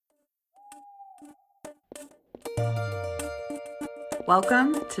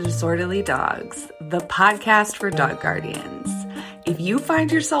Welcome to Disorderly Dogs, the podcast for dog guardians. If you find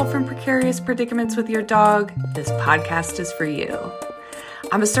yourself in precarious predicaments with your dog, this podcast is for you.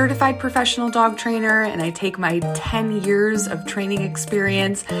 I'm a certified professional dog trainer, and I take my 10 years of training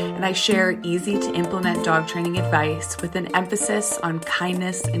experience and I share easy to implement dog training advice with an emphasis on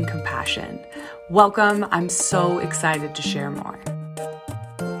kindness and compassion. Welcome. I'm so excited to share more.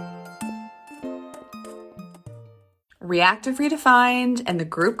 Reactive Redefined and the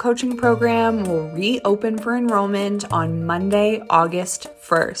group coaching program will reopen for enrollment on Monday, August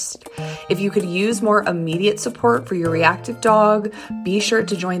 1st. If you could use more immediate support for your reactive dog, be sure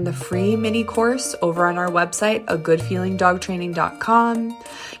to join the free mini course over on our website, agoodfeelingdogtraining.com.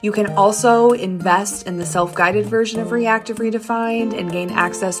 You can also invest in the self-guided version of Reactive Redefined and gain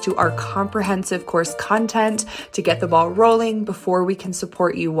access to our comprehensive course content to get the ball rolling before we can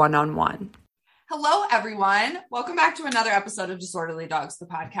support you one-on-one. Hello, everyone. Welcome back to another episode of Disorderly Dogs, the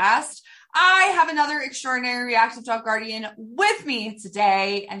podcast. I have another extraordinary reactive dog guardian with me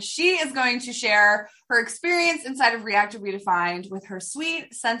today, and she is going to share her experience inside of Reactive Redefined with her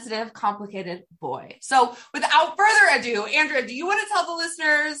sweet, sensitive, complicated boy. So without further ado, Andrea, do you want to tell the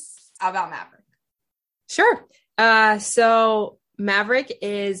listeners about Maverick? Sure. So Maverick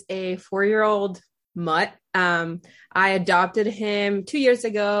is a 4-year-old mutt. I adopted him 2 years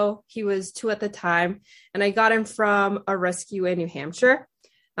ago. He was 2 at the time, and I got him from a rescue in New Hampshire.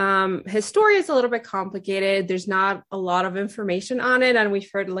 His story is a little bit complicated. There's not a lot of information on it, and we've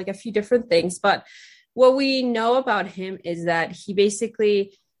heard like a few different things, but what we know about him is that he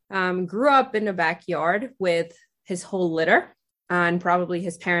basically grew up in a backyard with his whole litter and probably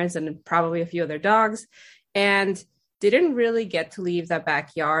his parents and probably a few other dogs, and didn't really get to leave that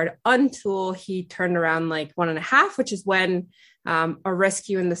backyard until he turned around like 1.5, which is when a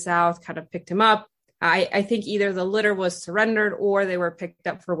rescue in the South kind of picked him up. I think either the litter was surrendered or they were picked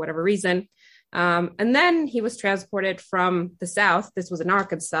up for whatever reason. And then he was transported from the South. This was in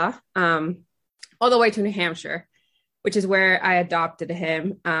Arkansas, all the way to New Hampshire, which is where I adopted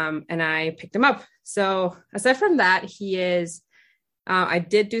him and I picked him up. So aside from that, he is I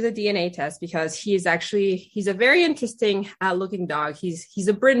did do the DNA test because he's a very interesting looking dog. He's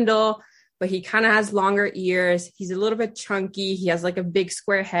a brindle, but he kind of has longer ears. He's a little bit chunky. He has like a big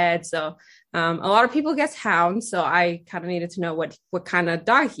square head. So a lot of people guess hound. So I kind of needed to know what kind of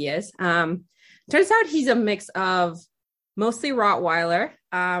dog he is. Turns out he's a mix of mostly Rottweiler,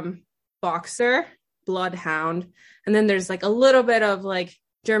 boxer, bloodhound. And then there's like a little bit of like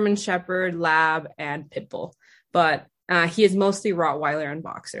German Shepherd, Lab, and Pit Bull. But he is mostly Rottweiler and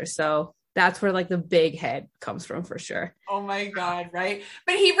boxer. So that's where like the big head comes from for sure. Oh my God. Right.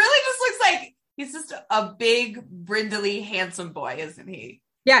 But he really just looks like he's just a big, brindly, handsome boy, isn't he?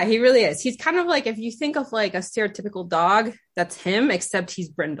 Yeah, he really is. He's kind of like, if you think of like a stereotypical dog, that's him, except he's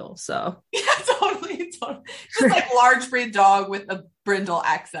brindle. So yeah, totally. Just like large breed dog with a brindle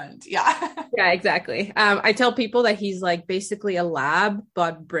accent. Yeah. Yeah, exactly. I tell people that he's like basically a lab,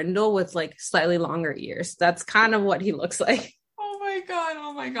 but brindle with like slightly longer ears. That's kind of what he looks like. Oh my God.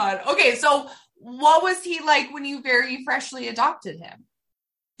 Oh my God. Okay. So what was he like when you very freshly adopted him?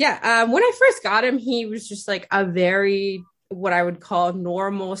 Yeah. When I first got him, he was just like a very, what I would call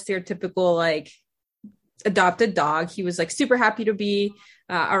normal, stereotypical, like adopted dog. He was like super happy to be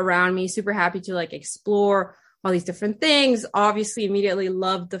around me, super happy to like explore all these different things, obviously immediately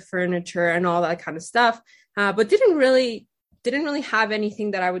loved the furniture and all that kind of stuff, but didn't really have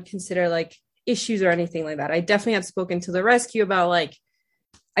anything that I would consider like issues or anything like that. I definitely had spoken to the rescue about like,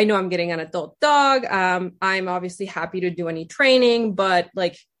 I know I'm getting an adult dog. I'm obviously happy to do any training, but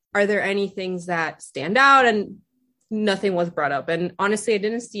like, are there any things that stand out? And nothing was brought up. And honestly, I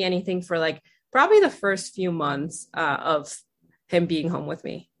didn't see anything for like probably the first few months of him being home with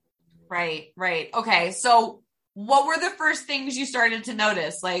me. Right. Okay. So what were the first things you started to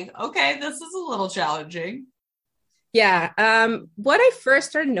notice? Like, okay, this is a little challenging. Yeah. What I first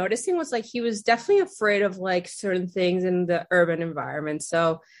started noticing was like, he was definitely afraid of like certain things in the urban environment.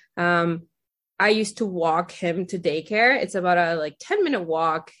 So, I used to walk him to daycare. It's about a like 10-minute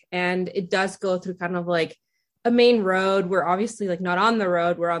walk, and it does go through kind of like a main road. We're obviously like not on the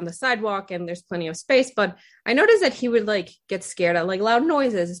road, we're on the sidewalk and there's plenty of space, but I noticed that he would like get scared at like loud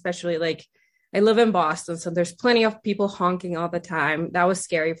noises, especially like I live in Boston, so there's plenty of people honking all the time. That was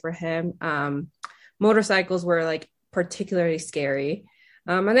scary for him. Motorcycles were like particularly scary.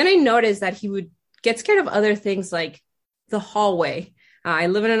 And then I noticed that he would get scared of other things like the hallway. I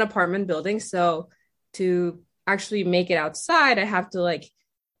live in an apartment building, so to actually make it outside, I have to like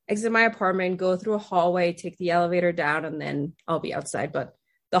exit my apartment, go through a hallway, take the elevator down, and then I'll be outside. But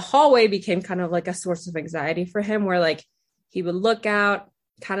the hallway became kind of like a source of anxiety for him, where like He would look out,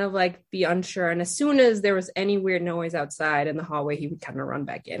 kind of like be unsure. And as soon as there was any weird noise outside in the hallway, he would kind of run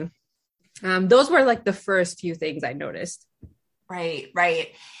back in. Those were like the first few things I noticed. Right, right.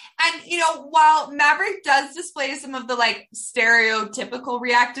 And, while Maverick does display some of the like stereotypical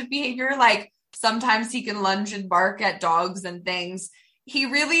reactive behavior, like sometimes he can lunge and bark at dogs and things, he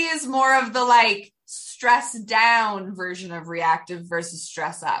really is more of the like stress down version of reactive versus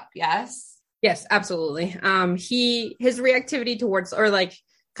stress up. Yes? Yes, absolutely. His reactivity towards, or like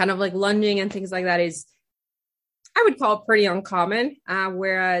kind of like lunging and things like that is, I would call it pretty uncommon.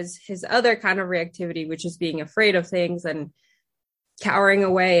 Whereas his other kind of reactivity, which is being afraid of things and cowering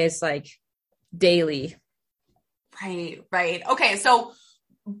away, is like daily. Right, right. Okay, so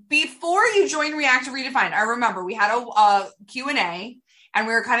before you joined Reactive Redefined, I remember we had a Q&A and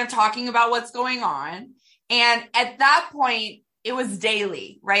we were kind of talking about what's going on. And at that point, it was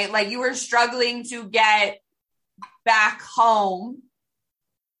daily, right? Like you were struggling to get back home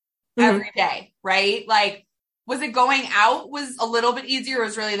every day, right? Like, was it going out was a little bit easier? Or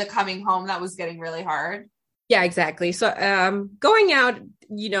was really the coming home that was getting really hard? Yeah, exactly. So going out,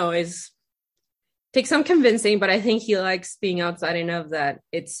 takes some convincing, but I think he likes being outside enough that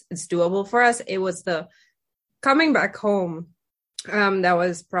it's doable for us. It was the coming back home that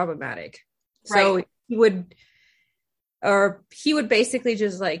was problematic. Right. So he would basically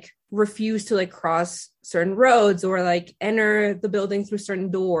just like refuse to like cross certain roads or like enter the building through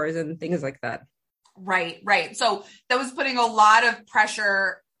certain doors and things like that. Right, right. So that was putting a lot of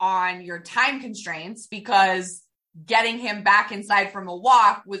pressure on your time constraints, because getting him back inside from a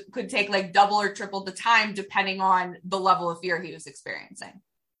walk could take like double or triple the time depending on the level of fear he was experiencing.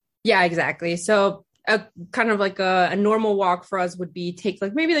 Yeah, exactly. So a kind of like a normal walk for us would be take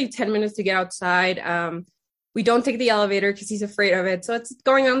like maybe like 10 minutes to get outside. We don't take the elevator because he's afraid of it. So it's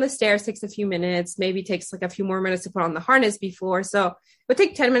going on the stairs takes a few minutes, maybe takes like a few more minutes to put on the harness before. So it would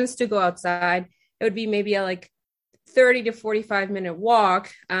take 10 minutes to go outside. It would be maybe a like 30 to 45 minute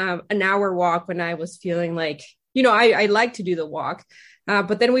walk, an hour walk when I was feeling like, I like to do the walk.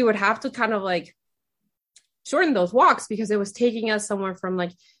 But then we would have to kind of like shorten those walks because it was taking us somewhere from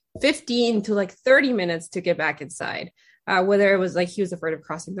like 15 to like 30 minutes to get back inside. Whether it was like he was afraid of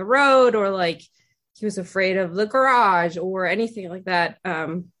crossing the road or like he was afraid of the garage or anything like that.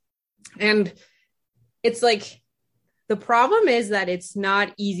 And it's like, the problem is that it's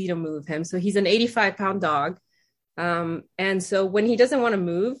not easy to move him. So he's an 85-pound dog. And so when he doesn't want to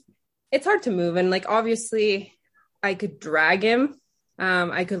move, it's hard to move. And like, obviously I could drag him.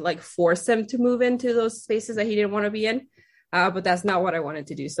 I could like force him to move into those spaces that he didn't want to be in. But that's not what I wanted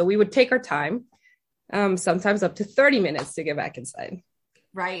to do. So we would take our time, sometimes up to 30 minutes to get back inside.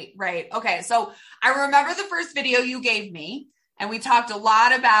 Right, right. Okay. So I remember the first video you gave me, and we talked a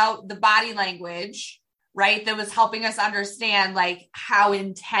lot about the body language, right? That was helping us understand like how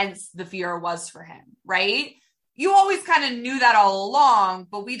intense the fear was for him, right? You always kind of knew that all along,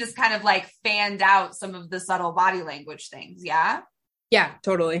 but we just kind of like fanned out some of the subtle body language things. Yeah. Yeah,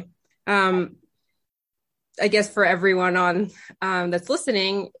 totally. I guess for everyone on that's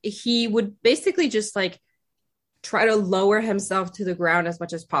listening, he would basically just like try to lower himself to the ground as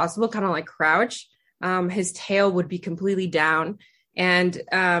much as possible, kind of like crouch. His tail would be completely down, and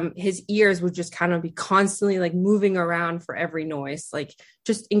his ears would just kind of be constantly like moving around for every noise, like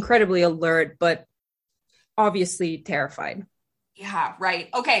just incredibly alert, but obviously terrified. Yeah, right.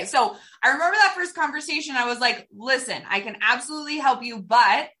 Okay. So I remember that first conversation. I was like, listen, I can absolutely help you,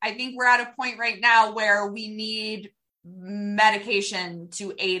 but I think we're at a point right now where we need medication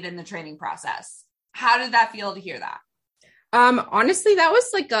to aid in the training process. How did that feel to hear that? Honestly, that was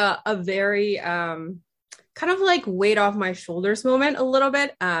like a very kind of like weight off my shoulders moment a little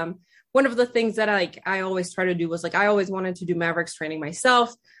bit. One of the things that I always try to do was like, I always wanted to do Mavericks training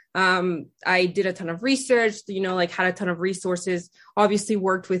myself. I did a ton of research, like had a ton of resources, obviously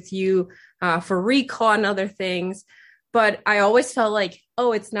worked with you for recall and other things, but I always felt like,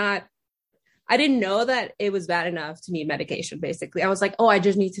 I didn't know that it was bad enough to need medication. Basically, I was like, I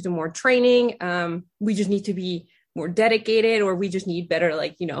just need to do more training. We just need to be more dedicated, or we just need better,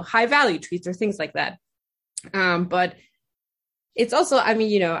 high value treats or things like that. But it's also,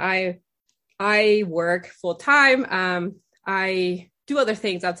 I work full time. I do other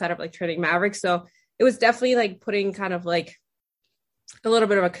things outside of like training Mavericks. So it was definitely like putting kind of like a little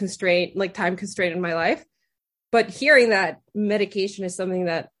bit of a constraint, like time constraint in my life. But hearing that medication is something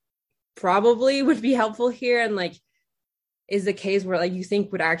that probably would be helpful here, and like is the case where like you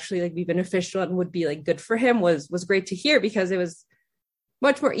think would actually like be beneficial and would be like good for him was great to hear, because it was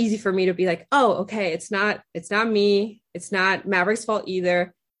much more easy for me to be like, okay, it's not me, it's not Maverick's fault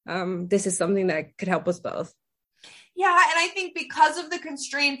either. This is something that could help us both. Yeah. And I think because of the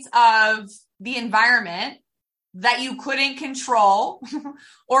constraints of the environment that you couldn't control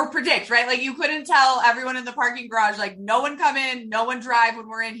or predict, right? Like you couldn't tell everyone in the parking garage, like no one come in, no one drive when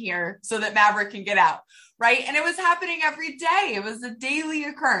we're in here so that Maverick can get out, right? And it was happening every day. It was a daily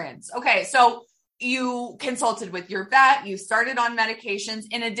occurrence. Okay. So you consulted with your vet, you started on medications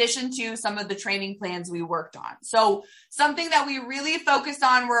in addition to some of the training plans we worked on. So something that we really focused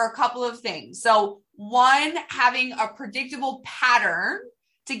on were a couple of things. So one, having a predictable pattern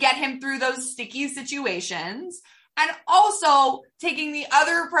to get him through those sticky situations, and also taking the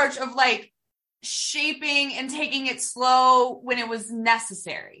other approach of like shaping and taking it slow when it was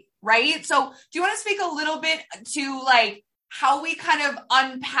necessary, right? So do you want to speak a little bit to like how we kind of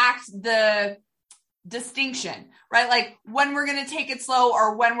unpacked the distinction, right? Like when we're going to take it slow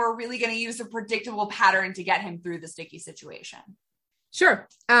or when we're really going to use a predictable pattern to get him through the sticky situation? Sure.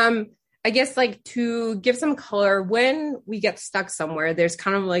 I guess like to give some color, when we get stuck somewhere, there's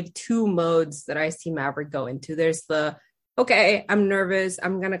kind of like two modes that I see Maverick go into. There's the, okay, I'm nervous.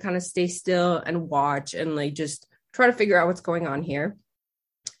 I'm going to kind of stay still and watch and like just try to figure out what's going on here.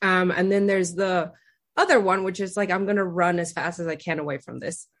 And then there's the other one, which is like, I'm going to run as fast as I can away from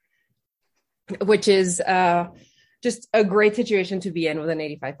this, which is just a great situation to be in with an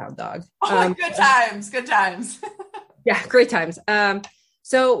 85-pound dog. Oh, good times. Good times. Yeah, great times.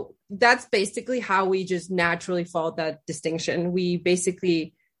 So that's basically how we just naturally followed that distinction. We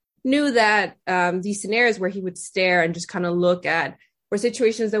basically knew that these scenarios where he would stare and just kind of look at were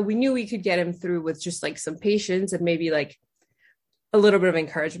situations that we knew we could get him through with just like some patience and maybe like a little bit of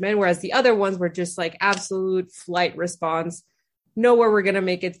encouragement. Whereas the other ones were just like absolute flight response. Know where we're going to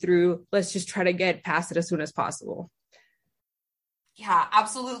make it through. Let's just try to get past it as soon as possible. Yeah,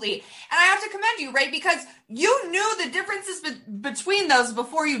 absolutely. And I have to commend you, right? Because you knew the differences between those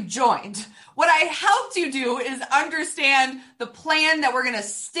before you joined. What I helped you do is understand the plan that we're going to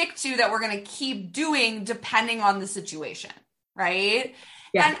stick to, that we're going to keep doing depending on the situation, right?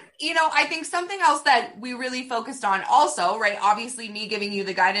 Yeah. And, you know, I think something else that we really focused on also, right? Obviously me giving you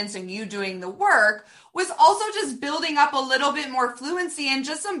the guidance and you doing the work was also just building up a little bit more fluency and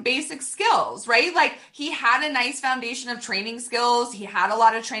just some basic skills, right? Like he had a nice foundation of training skills. He had a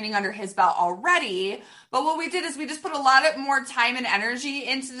lot of training under his belt already. But what we did is we just put a lot of more time and energy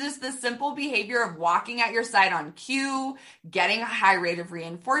into just the simple behavior of walking at your side on cue, getting a high rate of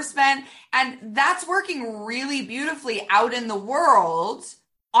reinforcement. And that's working really beautifully out in the world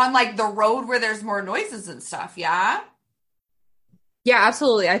on like the road where there's more noises and stuff. Yeah. Yeah,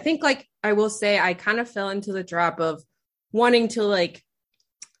 absolutely. I think like, I will say I kind of fell into the trap of wanting to like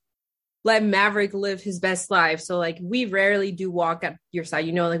let Maverick live his best life. So like we rarely do walk at your side,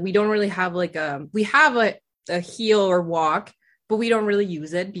 you know, like we don't really have like we have a heel or walk, but we don't really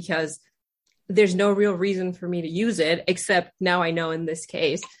use it because there's no real reason for me to use it, except now I know in this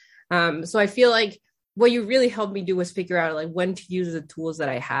case. So I feel like what you really helped me do was figure out like when to use the tools that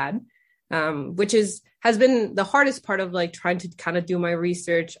I had, which has been the hardest part of like trying to kind of do my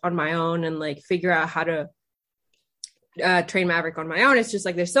research on my own and like figure out how to train Maverick on my own. It's just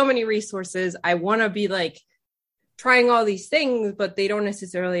like, there's so many resources. I want to be like trying all these things, but they don't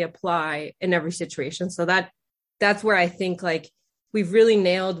necessarily apply in every situation. So that's where I think like we've really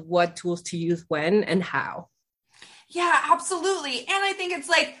nailed what tools to use when and how. Yeah, absolutely. And I think it's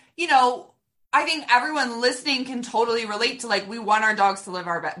like, you know, I think everyone listening can totally relate to like, we want our dogs to live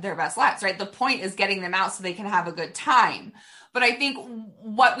their best lives, right? The point is getting them out so they can have a good time. But I think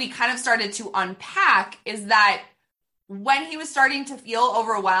what we kind of started to unpack is that when he was starting to feel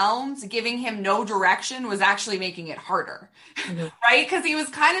overwhelmed, giving him no direction was actually making it harder, right? Because he was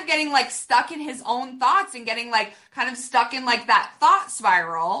kind of getting like stuck in his own thoughts and getting like kind of stuck in like that thought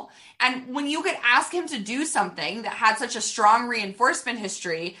spiral. And when you could ask him to do something that had such a strong reinforcement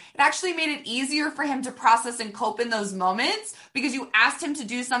history, it actually made it easier for him to process and cope in those moments because you asked him to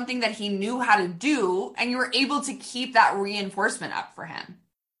do something that he knew how to do and you were able to keep that reinforcement up for him.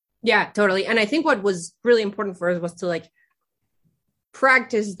 Yeah, totally. And I think what was really important for us was to like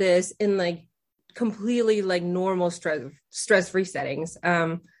practice this in like completely like normal stress-free settings.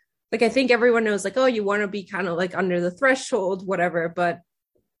 Like I think everyone knows like, oh, you want to be kind of like under the threshold, whatever, but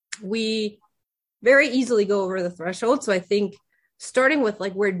we very easily go over the threshold. So I think starting with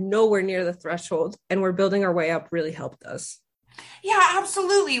like, we're nowhere near the threshold and we're building our way up really helped us. Yeah,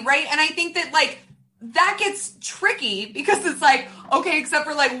 absolutely. Right. And I think that like, that gets tricky because it's like, okay, except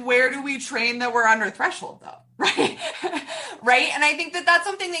for like, where do we train that we're under threshold though? Right. Right. And I think that that's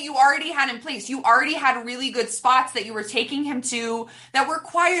something that you already had in place. You already had really good spots that you were taking him to that were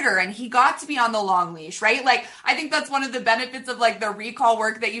quieter, and he got to be on the long leash, right? Like, I think that's one of the benefits of like the recall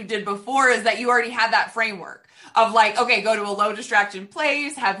work that you did before, is that you already had that framework of like, okay, go to a low distraction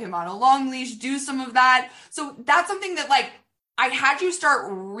place, have him on a long leash, do some of that. So that's something that like I had you start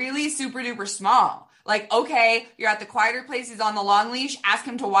really super duper small. Like, okay, you're at the quieter place, he's on the long leash, ask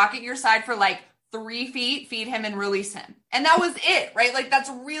him to walk at your side for like 3 feet, feed him and release him. And that was it, right? Like, that's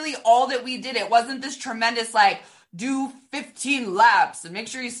really all that we did. It wasn't this tremendous, like, do 15 laps and make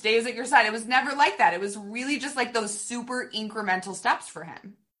sure he stays at your side. It was never like that. It was really just like those super incremental steps for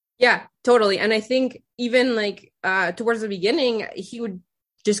him. Yeah, totally. And I think even like towards the beginning, he would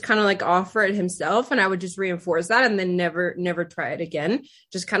just kind of like offer it himself, and I would just reinforce that and then never try it again.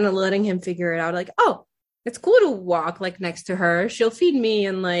 Just kind of letting him figure it out. Like, oh, it's cool to walk like next to her. She'll feed me,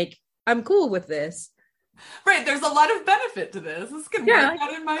 and like, I'm cool with this. Right. There's a lot of benefit to this. This can work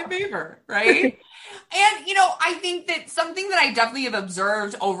out in my favor. Right. And, you know, I think that something that I definitely have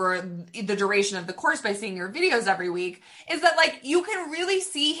observed over the duration of the course by seeing your videos every week is that, like, you can really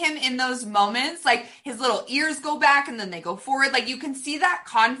see him in those moments. Like, his little ears go back and then they go forward. Like, you can see that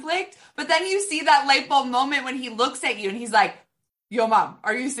conflict, but then you see that light bulb moment when he looks at you and he's like, yo, mom,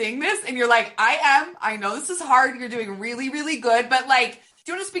 are you seeing this? And you're like, I am. I know this is hard. You're doing really, really good. But, like,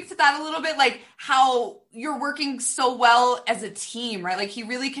 do you want to speak to that a little bit? Like, how you're working so well as a team, right? Like, he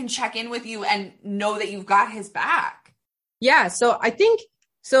really can check in with you and know that you've got his back. Yeah. So I think,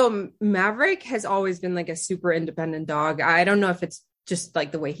 Maverick has always been like a super independent dog. I don't know if it's just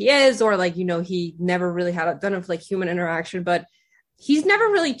like the way he is, or like, you know, he never really had a ton of like human interaction, but he's never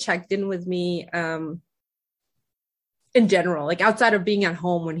really checked in with me in general, like outside of being at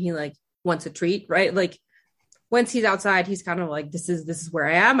home when he like wants a treat, right? Like, once he's outside, he's kind of like, this is where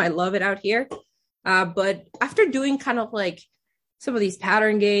I am. I love it out here. But after doing kind of like some of these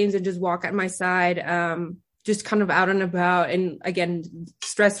pattern games and just walk at my side, just kind of out and about, and again,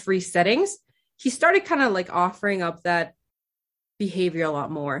 stress-free settings, he started kind of like offering up that behavior a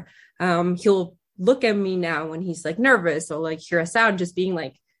lot more. He'll look at me now when he's like nervous or like hear a sound, just being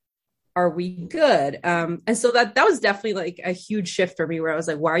like, are we good? And so that was definitely like a huge shift for me, where I was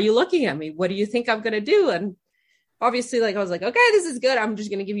like, why are you looking at me? What do you think I'm going to do? And obviously, like, I was like, okay, this is good. I'm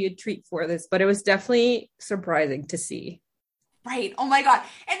just going to give you a treat for this. But it was definitely surprising to see. Right. Oh my God.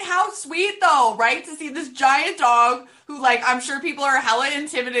 And how sweet though, right? To see this giant dog who, like, I'm sure people are hella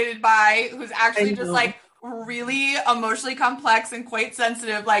intimidated by, who's actually just like really emotionally complex and quite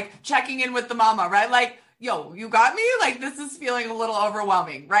sensitive, like checking in with the mama, right? Like, yo, you got me? Like, this is feeling a little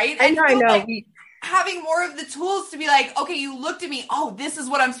overwhelming, right? I know. Like, having more of the tools to be like, okay, you looked at me. Oh, this is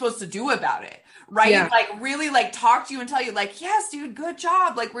what I'm supposed to do about it. Right. Yeah. Like, really like talk to you and tell you like, yes, dude, good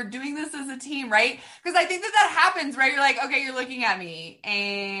job. Like, we're doing this as a team. Right. Because I think that happens, right? You're like, okay, you're looking at me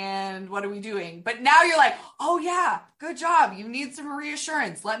and what are we doing? But now you're like, oh yeah, good job. You need some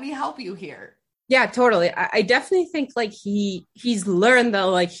reassurance. Let me help you here. Yeah, totally. I definitely think like he's learned though,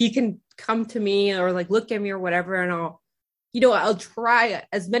 like he can come to me or like look at me or whatever. And I'll try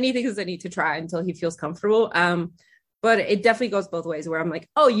as many things as I need to try until he feels comfortable. But it definitely goes both ways, where I'm like,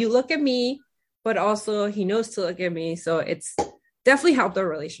 oh, you look at me, but also he knows to look at me. So it's definitely helped our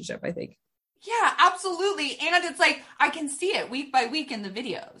relationship, I think. Yeah, absolutely. And it's like, I can see it week by week in the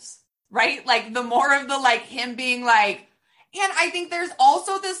videos, right? Like, the more of the, like, him being like, and I think there's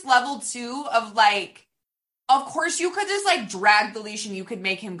also this level too of like, of course you could just like drag the leash and you could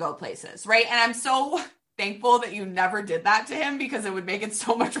make him go places, right? And I'm so thankful that you never did that to him, because it would make it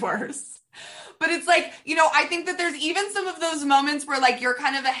so much worse. But it's like, you know, I think that there's even some of those moments where like you're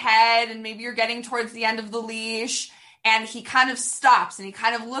kind of ahead and maybe you're getting towards the end of the leash and he kind of stops and he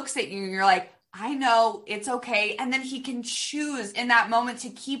kind of looks at you and you're like, I know, it's okay. And then he can choose in that moment to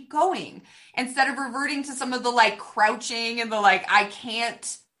keep going instead of reverting to some of the like crouching and the like, I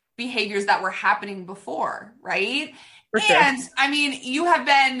can't behaviors that were happening before. Right. And I mean, you have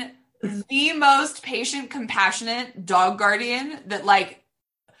been the most patient, compassionate dog guardian that like,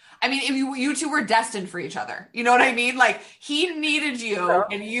 I mean, if you two were destined for each other. You know what I mean? Like, he needed you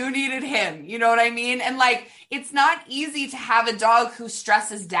and you needed him. You know what I mean? And like, it's not easy to have a dog who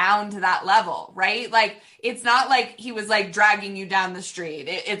stresses down to that level, right? Like, it's not like he was like dragging you down the street.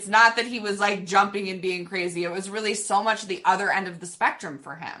 It's not that he was like jumping and being crazy. It was really so much the other end of the spectrum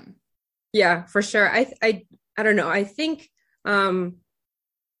for him. Yeah, for sure. I don't know. I think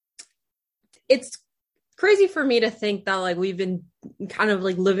it's crazy for me to think that like we've been kind of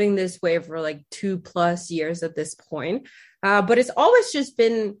like living this way for like 2+ years at this point. But it's always just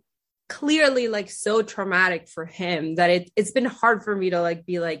been clearly like so traumatic for him that it's been hard for me to like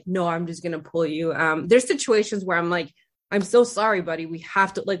be like, no, I'm just gonna pull you. There's situations where I'm like, I'm so sorry, buddy. We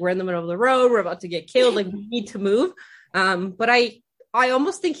have to, like, we're in the middle of the road. We're about to get killed. Like, we need to move. But I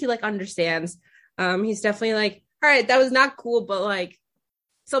almost think he like understands. He's definitely like, all right, that was not cool, but like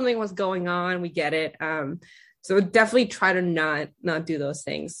something was going on. We get it. So definitely try to not do those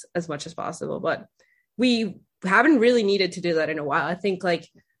things as much as possible. But we haven't really needed to do that in a while. I think like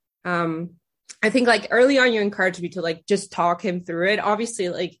early on you encouraged me to like just talk him through it. Obviously,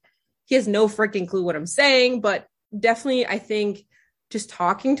 like he has no freaking clue what I'm saying, but definitely I think just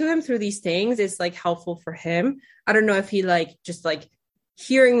talking to him through these things is like helpful for him. I don't know if he like just like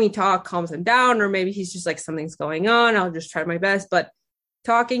hearing me talk calms him down, or maybe he's just like something's going on. I'll just try my best, but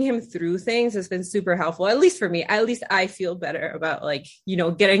talking him through things has been super helpful, at least for me. At least I feel better about like, you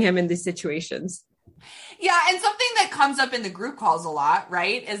know, getting him in these situations. Yeah. And something that comes up in the group calls a lot,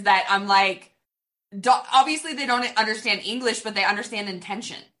 right, is that I'm like, obviously they don't understand English, but they understand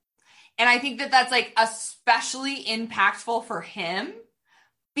intention. And I think that that's like especially impactful for him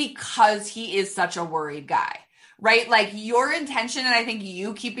because he is such a worried guy, right? Like your intention, and I think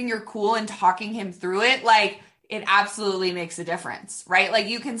you keeping your cool and talking him through it, like it absolutely makes a difference, right? Like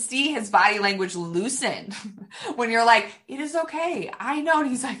you can see his body language loosen when you're like, it is okay. I know. And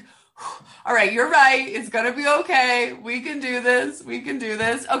he's like, all right, you're right. It's going to be okay. We can do this. We can do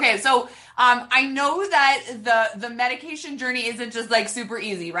this. Okay. So, I know that the medication journey isn't just like super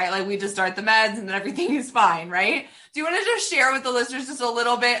easy, right? Like we just start the meds and then everything is fine, right? Do you want to just share with the listeners just a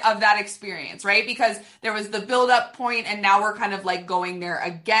little bit of that experience, right? Because there was the build up point and now we're kind of like going there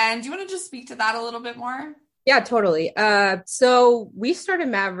again. Do you want to just speak to that a little bit more? Yeah, totally. So we started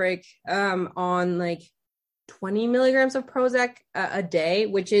Maverick, on like 20 milligrams of Prozac a day,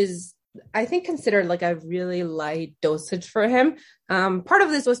 which is, I think, considered like a really light dosage for him. Part of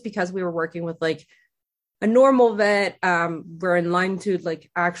this was because we were working with like a normal vet. We're in line to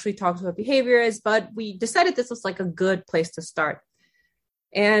like actually talk to what behavior is, but we decided this was like a good place to start.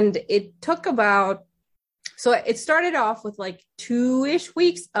 And it took so it started off with like 2-ish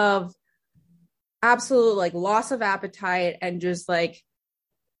weeks of absolute like loss of appetite and just like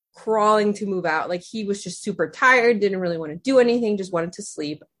crawling to move out. Like he was just super tired, didn't really want to do anything, just wanted to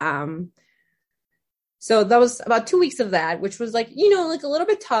sleep. So that was about 2 weeks of that, which was like, you know, like a little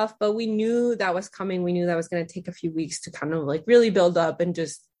bit tough, but we knew that was coming. We knew that was going to take a few weeks to kind of like really build up and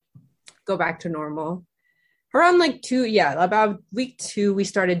just go back to normal. Around like about week 2, we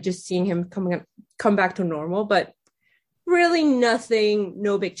started just seeing him come back to normal, but really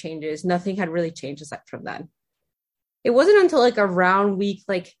no big changes. Nothing had really changed aside from that. It wasn't until like around week,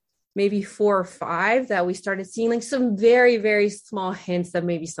 like maybe 4 or 5 that we started seeing like some very, very small hints that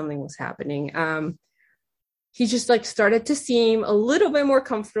maybe something was happening. He just like started to seem a little bit more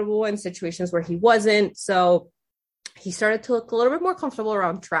comfortable in situations where he wasn't. So he started to look a little bit more comfortable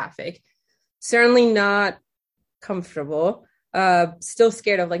around traffic. Certainly not comfortable. Still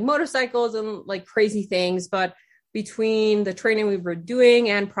scared of like motorcycles and like crazy things. But between the training we were doing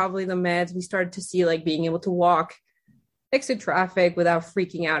and probably the meds, we started to see like being able to walk, exit traffic without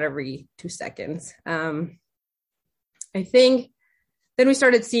freaking out every 2 seconds. I think then we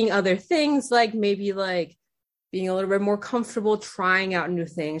started seeing other things, like maybe like being a little bit more comfortable trying out new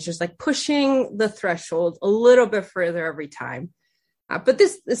things, just like pushing the threshold a little bit further every time. But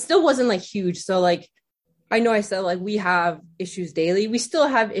this still wasn't like huge. So like, I know I said like we have issues daily. We still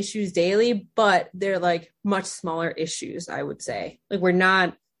have issues daily, but they're like much smaller issues, I would say. Like we're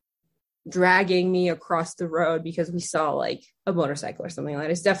not dragging me across the road because we saw like a motorcycle or something like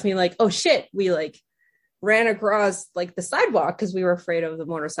that. It's definitely like, oh shit, we like ran across like the sidewalk because we were afraid of the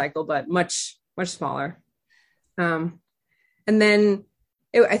motorcycle, but much, much smaller. And then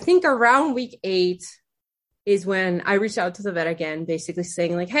I think around week 8 is when I reached out to the vet again, basically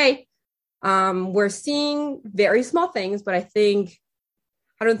saying like, hey, we're seeing very small things, but I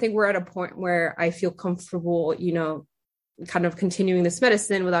don't think we're at a point where I feel comfortable, you know, kind of continuing this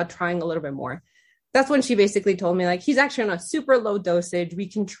medicine without trying a little bit more. That's when she basically told me like, he's actually on a super low dosage. We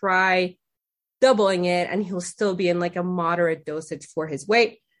can try doubling it and he'll still be in like a moderate dosage for his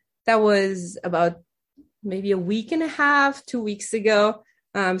weight. That was about maybe a week and a half, 2 weeks ago.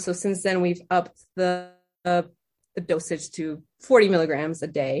 So since then we've upped the dosage to 40 milligrams a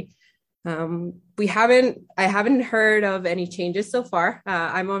day. I haven't heard of any changes so far.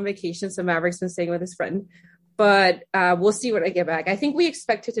 I'm on vacation, so Maverick's been staying with his friend, but we'll see when I get back. I think we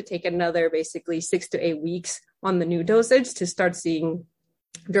expect it to take another basically 6 to 8 weeks on the new dosage to start seeing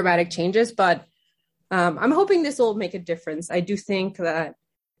dramatic changes, but I'm hoping this will make a difference. I do think that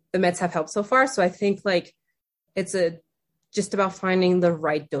the meds have helped so far. So I think like it's a just about finding the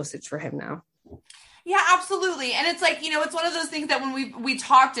right dosage for him now. Yeah, absolutely. And it's like, it's one of those things that when we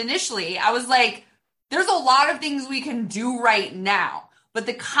talked initially, I was like, there's a lot of things we can do right now, but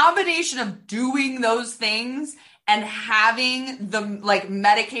the combination of doing those things and having the like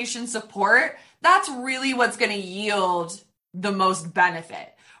medication support, that's really what's going to yield the most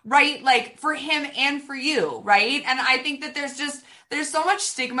benefit, right? Like for him and for you, right? And I think that there's so much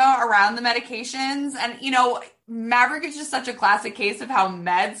stigma around the medications, and Maverick is just such a classic case of how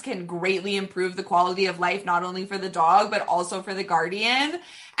meds can greatly improve the quality of life, not only for the dog, but also for the guardian.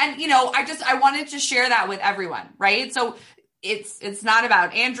 And, I wanted to share that with everyone, right? So it's not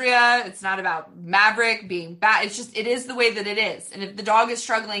about Andrea. It's not about Maverick being bad. It is the way that it is. And if the dog is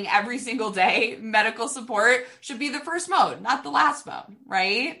struggling every single day, medical support should be the first mode, not the last mode,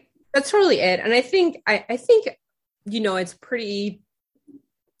 right? That's totally it. And I think, it's pretty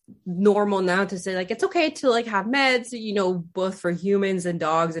normal now to say like it's okay to like have meds, both for humans and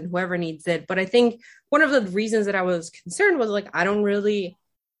dogs and whoever needs it. But I think one of the reasons that I was concerned was like I don't really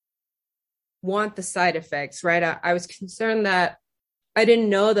want the side effects, right? I was concerned that I didn't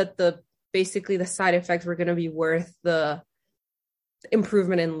know that the side effects were going to be worth the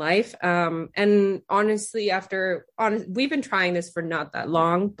improvement in life. And honestly, we've been trying this for not that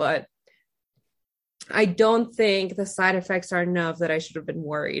long, but I don't think the side effects are enough that I should have been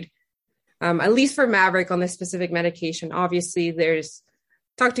worried. At least for Maverick on this specific medication. Obviously, there's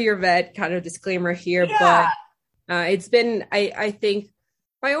talk to your vet kind of disclaimer here, yeah. But it's been, I think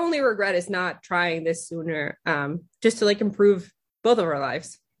my only regret is not trying this sooner, just to like improve both of our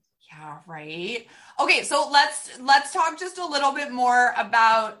lives. Yeah, right. Okay, so let's talk just a little bit more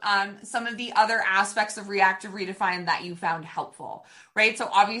about some of the other aspects of Reactive Redefined that you found helpful, right? So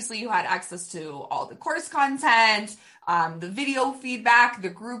obviously you had access to all the course content, the video feedback, the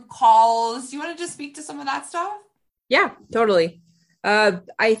group calls. Do you want to just speak to some of that stuff? Yeah, totally.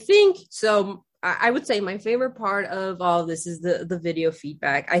 I think so. I would say my favorite part of all of this is the video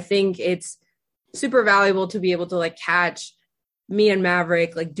feedback. I think it's super valuable to be able to like catch me and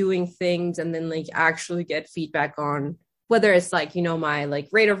Maverick like doing things and then like actually get feedback on whether it's like, my like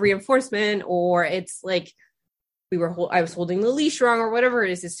rate of reinforcement, or it's like I was holding the leash wrong or whatever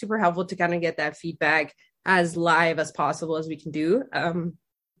it is. It's super helpful to kind of get that feedback as live as possible as we can do. And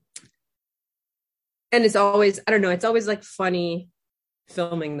it's always, I don't know, it's always like funny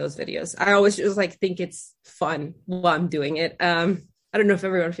filming those videos. I always just like think it's fun while I'm doing it. I don't know if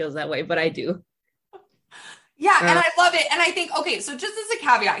everyone feels that way, but I do. Yeah, and I love it. And I think, okay, so just as a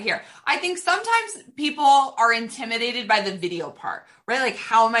caveat here, I think sometimes people are intimidated by the video part, right? Like,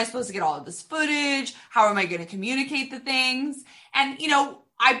 how am I supposed to get all of this footage? How am I going to communicate the things? And,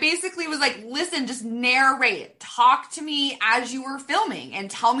 I basically was like, listen, just narrate, talk to me as you were filming and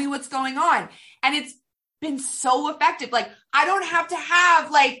tell me what's going on. And it's been so effective. Like, I don't have to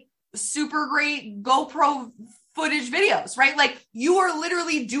have like super great GoPro footage videos, right? Like you are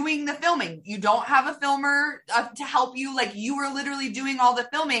literally doing the filming. You don't have a filmer to help you. Like you are literally doing all the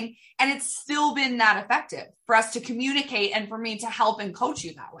filming, and it's still been that effective for us to communicate and for me to help and coach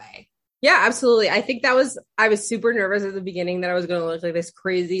you that way. Yeah, absolutely. I think I was super nervous at the beginning that I was going to look like this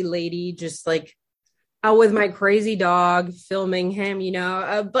crazy lady, just like out with my crazy dog filming him,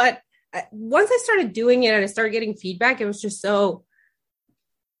 but once I started doing it and I started getting feedback, it was just so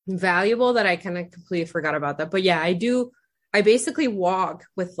valuable that I kind of completely forgot about that. But yeah, I basically walk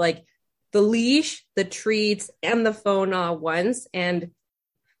with like the leash, the treats, and the phone all at once, and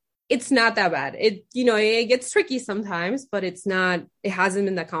it's not that bad. It gets tricky sometimes, but it hasn't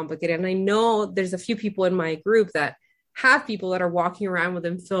been that complicated. And I know there's a few people in my group that have people that are walking around with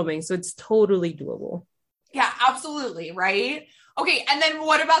them filming, so it's totally doable. Yeah, absolutely. Right. Okay. And then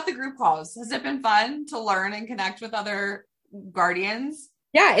what about the group calls? Has it been fun to learn and connect with other guardians?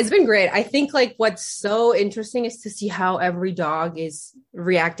 Yeah, it's been great. I think like what's so interesting is to see how every dog is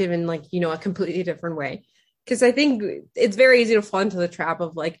reactive in like, a completely different way. Because I think it's very easy to fall into the trap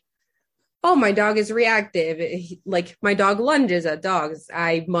of like, oh, my dog is reactive. Like my dog lunges at dogs.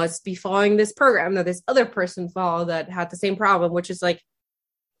 I must be following this program that this other person followed that had the same problem, which is like,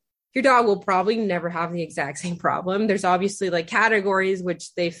 your dog will probably never have the exact same problem. There's obviously like categories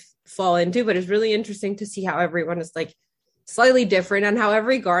which they fall into, but it's really interesting to see how everyone is like slightly different and how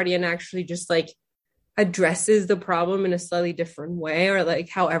every guardian actually just like addresses the problem in a slightly different way, or like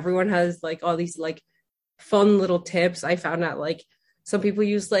how everyone has like all these like fun little tips. I found out like some people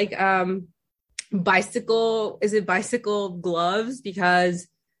use like bicycle gloves because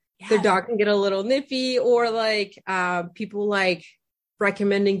their dog can get a little nippy, or like people like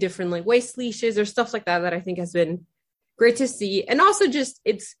recommending different like waist leashes or stuff like that I think has been great to see. And also just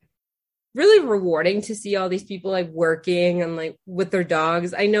it's really rewarding to see all these people like working and like with their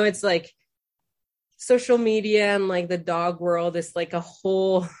dogs. I know it's like social media and like the dog world is like a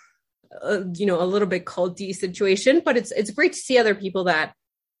whole, you know, a little bit culty situation, but it's great to see other people that,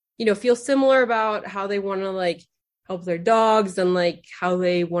 you know, feel similar about how they want to like help their dogs and like how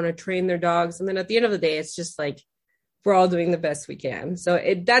they want to train their dogs. And then at the end of the day, it's just like, we're all doing the best we can. So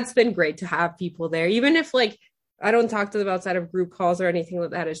that's been great to have people there, even if like, I don't talk to them outside of group calls or anything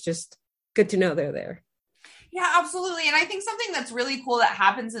like that. It's just good to know they're there. Yeah, absolutely. And I think something that's really cool that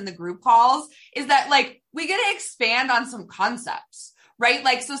happens in the group calls is that like we get to expand on some concepts, right?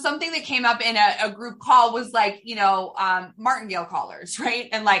 Like, so something that came up in a group call was like, you know, martingale collars, right?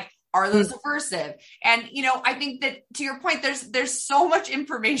 And like, are those aversive? And, you know, I think that to your point, there's so much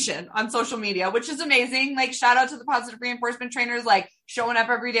information on social media, which is amazing. Like, shout out to the positive reinforcement trainers, like showing up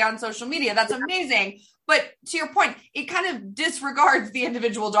every day on social media. That's amazing. But to your point, it kind of disregards the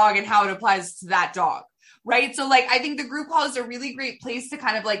individual dog and how it applies to that dog. Right. So like, I think the group call is a really great place to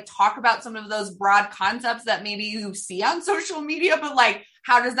kind of like talk about some of those broad concepts that maybe you see on social media, but like,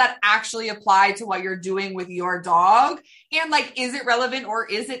 how does that actually apply to what you're doing with your dog? And like, is it relevant or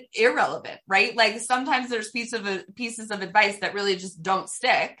is it irrelevant? Right. Like sometimes there's pieces of advice that really just don't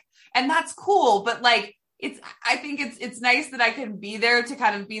stick, and that's cool. But like, I think it's nice that I can be there to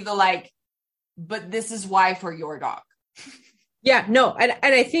kind of be the like, but this is why for your dog. Yeah, no. And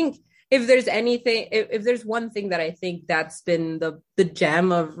I think, if there's anything, if there's one thing that I think that's been the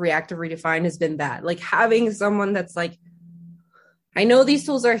gem of Reactive Redefined has been that, like having someone that's like, I know these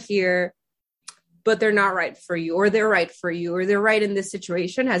tools are here, but they're not right for you, or they're right for you, or they're right in this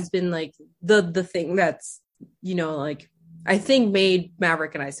situation has been like the thing that's, you know, like I think made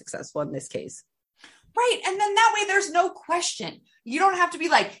Maverick and I successful in this case. Right. And then that way there's no question. You don't have to be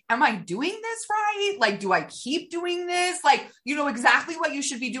like, am I doing this right? Like, do I keep doing this? Like, you know exactly what you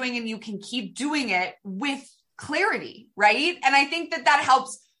should be doing and you can keep doing it with clarity. Right. And I think that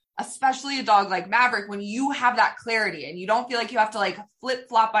helps, especially a dog like Maverick, when you have that clarity and you don't feel like you have to like flip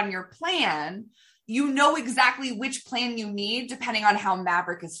flop on your plan, you know exactly which plan you need depending on how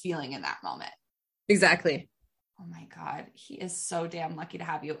Maverick is feeling in that moment. Exactly. Oh my God, he is so damn lucky to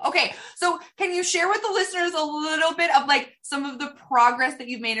have you. Okay, so can you share with the listeners a little bit of like some of the progress that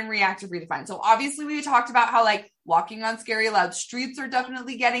you've made in Reactive Redefined? So obviously we talked about how like walking on scary loud streets are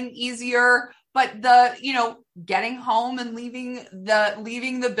definitely getting easier, but the, you know, getting home and leaving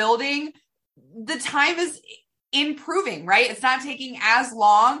the building, the time is improving, right? It's not taking as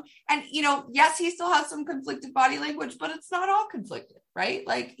long. And, you know, yes, he still has some conflicted body language, but it's not all conflicted, right?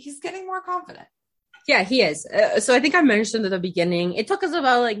 Like he's getting more confident. Yeah, he is. So I think I mentioned at the beginning, it took us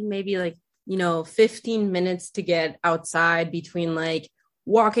about like maybe like, you know, 15 minutes to get outside between like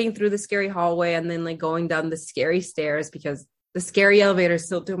walking through the scary hallway and then like going down the scary stairs because the scary elevator is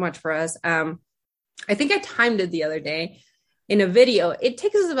still too much for us. I think I timed it the other day in a video. It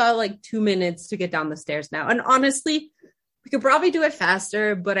takes us about like 2 minutes to get down the stairs now. And honestly, we could probably do it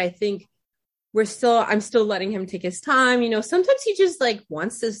faster, but I think I'm still letting him take his time. You know, sometimes he just like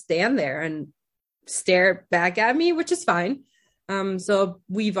wants to stand there and stare back at me, which is fine. So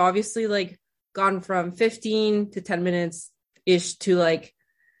we've obviously like gone from 15 to 10 minutes ish to like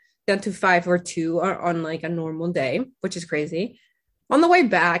down to 5 or 2 on like a normal day, which is crazy. On the way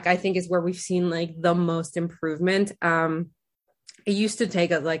back, I think is where we've seen like the most improvement. It used to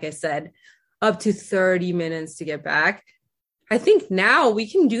take us, like I said, up to 30 minutes to get back. I think now we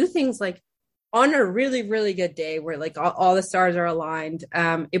can do things like on a really, really good day where like all the stars are aligned.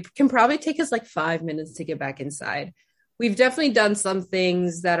 It can probably take us like 5 minutes to get back inside. We've definitely done some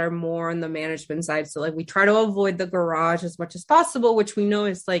things that are more on the management side. So like we try to avoid the garage as much as possible, which we know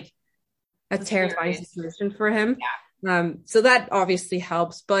is like a terrifying situation for him. Yeah. So that obviously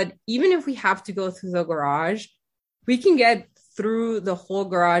helps. But even if we have to go through the garage, we can get through the whole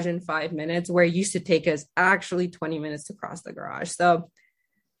garage in 5 minutes, where it used to take us actually 20 minutes to cross the garage. So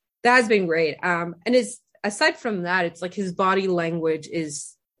that has been great. And aside from that, it's like his body language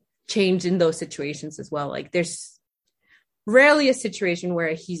is changed in those situations as well. Like there's rarely a situation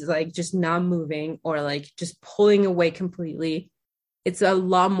where he's like just not moving or like just pulling away completely. It's a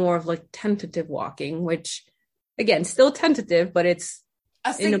lot more of like tentative walking, which again, still tentative, but it's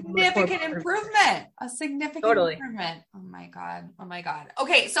a significant improvement. A significant improvement. Oh my God.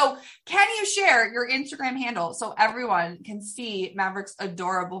 Okay. So can you share your Instagram handle so everyone can see Maverick's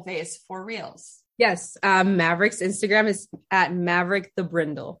adorable face for reals? Yes. Maverick's Instagram is at Maverick the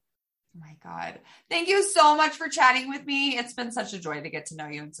Brindle. Oh my God. Thank you so much for chatting with me. It's been such a joy to get to know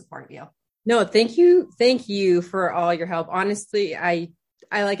you and support you. No, thank you. Thank you for all your help. Honestly, I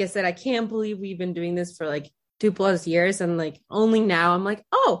like I said, I can't believe we've been doing this for like 2+ years. And like only now I'm like,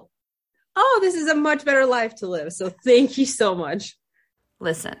 oh, oh, this is a much better life to live. So thank you so much.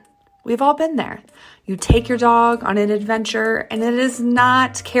 Listen, we've all been there. You take your dog on an adventure and it is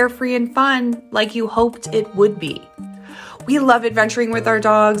not carefree and fun like you hoped it would be. We love adventuring with our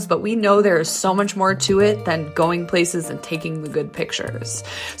dogs, but we know there is so much more to it than going places and taking the good pictures.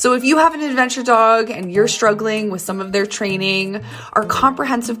 So if you have an adventure dog and you're struggling with some of their training, our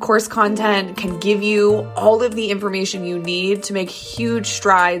comprehensive course content can give you all of the information you need to make huge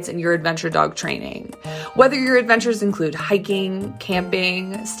strides in your adventure dog training. Whether your adventures include hiking,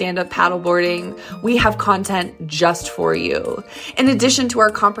 camping, stand-up paddleboarding, we have content just for you. In addition to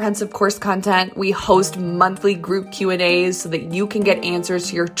our comprehensive course content, we host monthly group Q&As so that you can get answers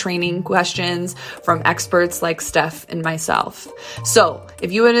to your training questions from experts like Steph and myself. So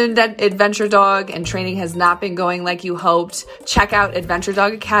if you have an adventure dog and training has not been going like you hoped, check out Adventure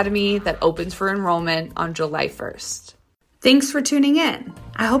Dog Academy that opens for enrollment on July 1st. Thanks for tuning in.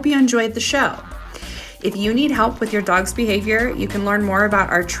 I hope you enjoyed the show. If you need help with your dog's behavior, you can learn more about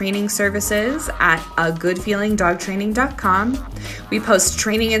our training services at agoodfeelingdogtraining.com. We post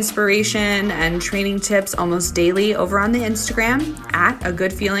training inspiration and training tips almost daily over on the Instagram at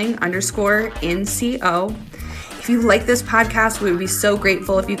agoodfeeling_NCO. If you like this podcast, we would be so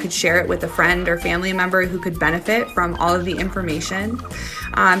grateful if you could share it with a friend or family member who could benefit from all of the information.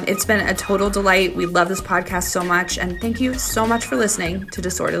 It's been a total delight. We love this podcast so much, and thank you so much for listening to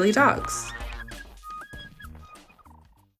Disorderly Dogs.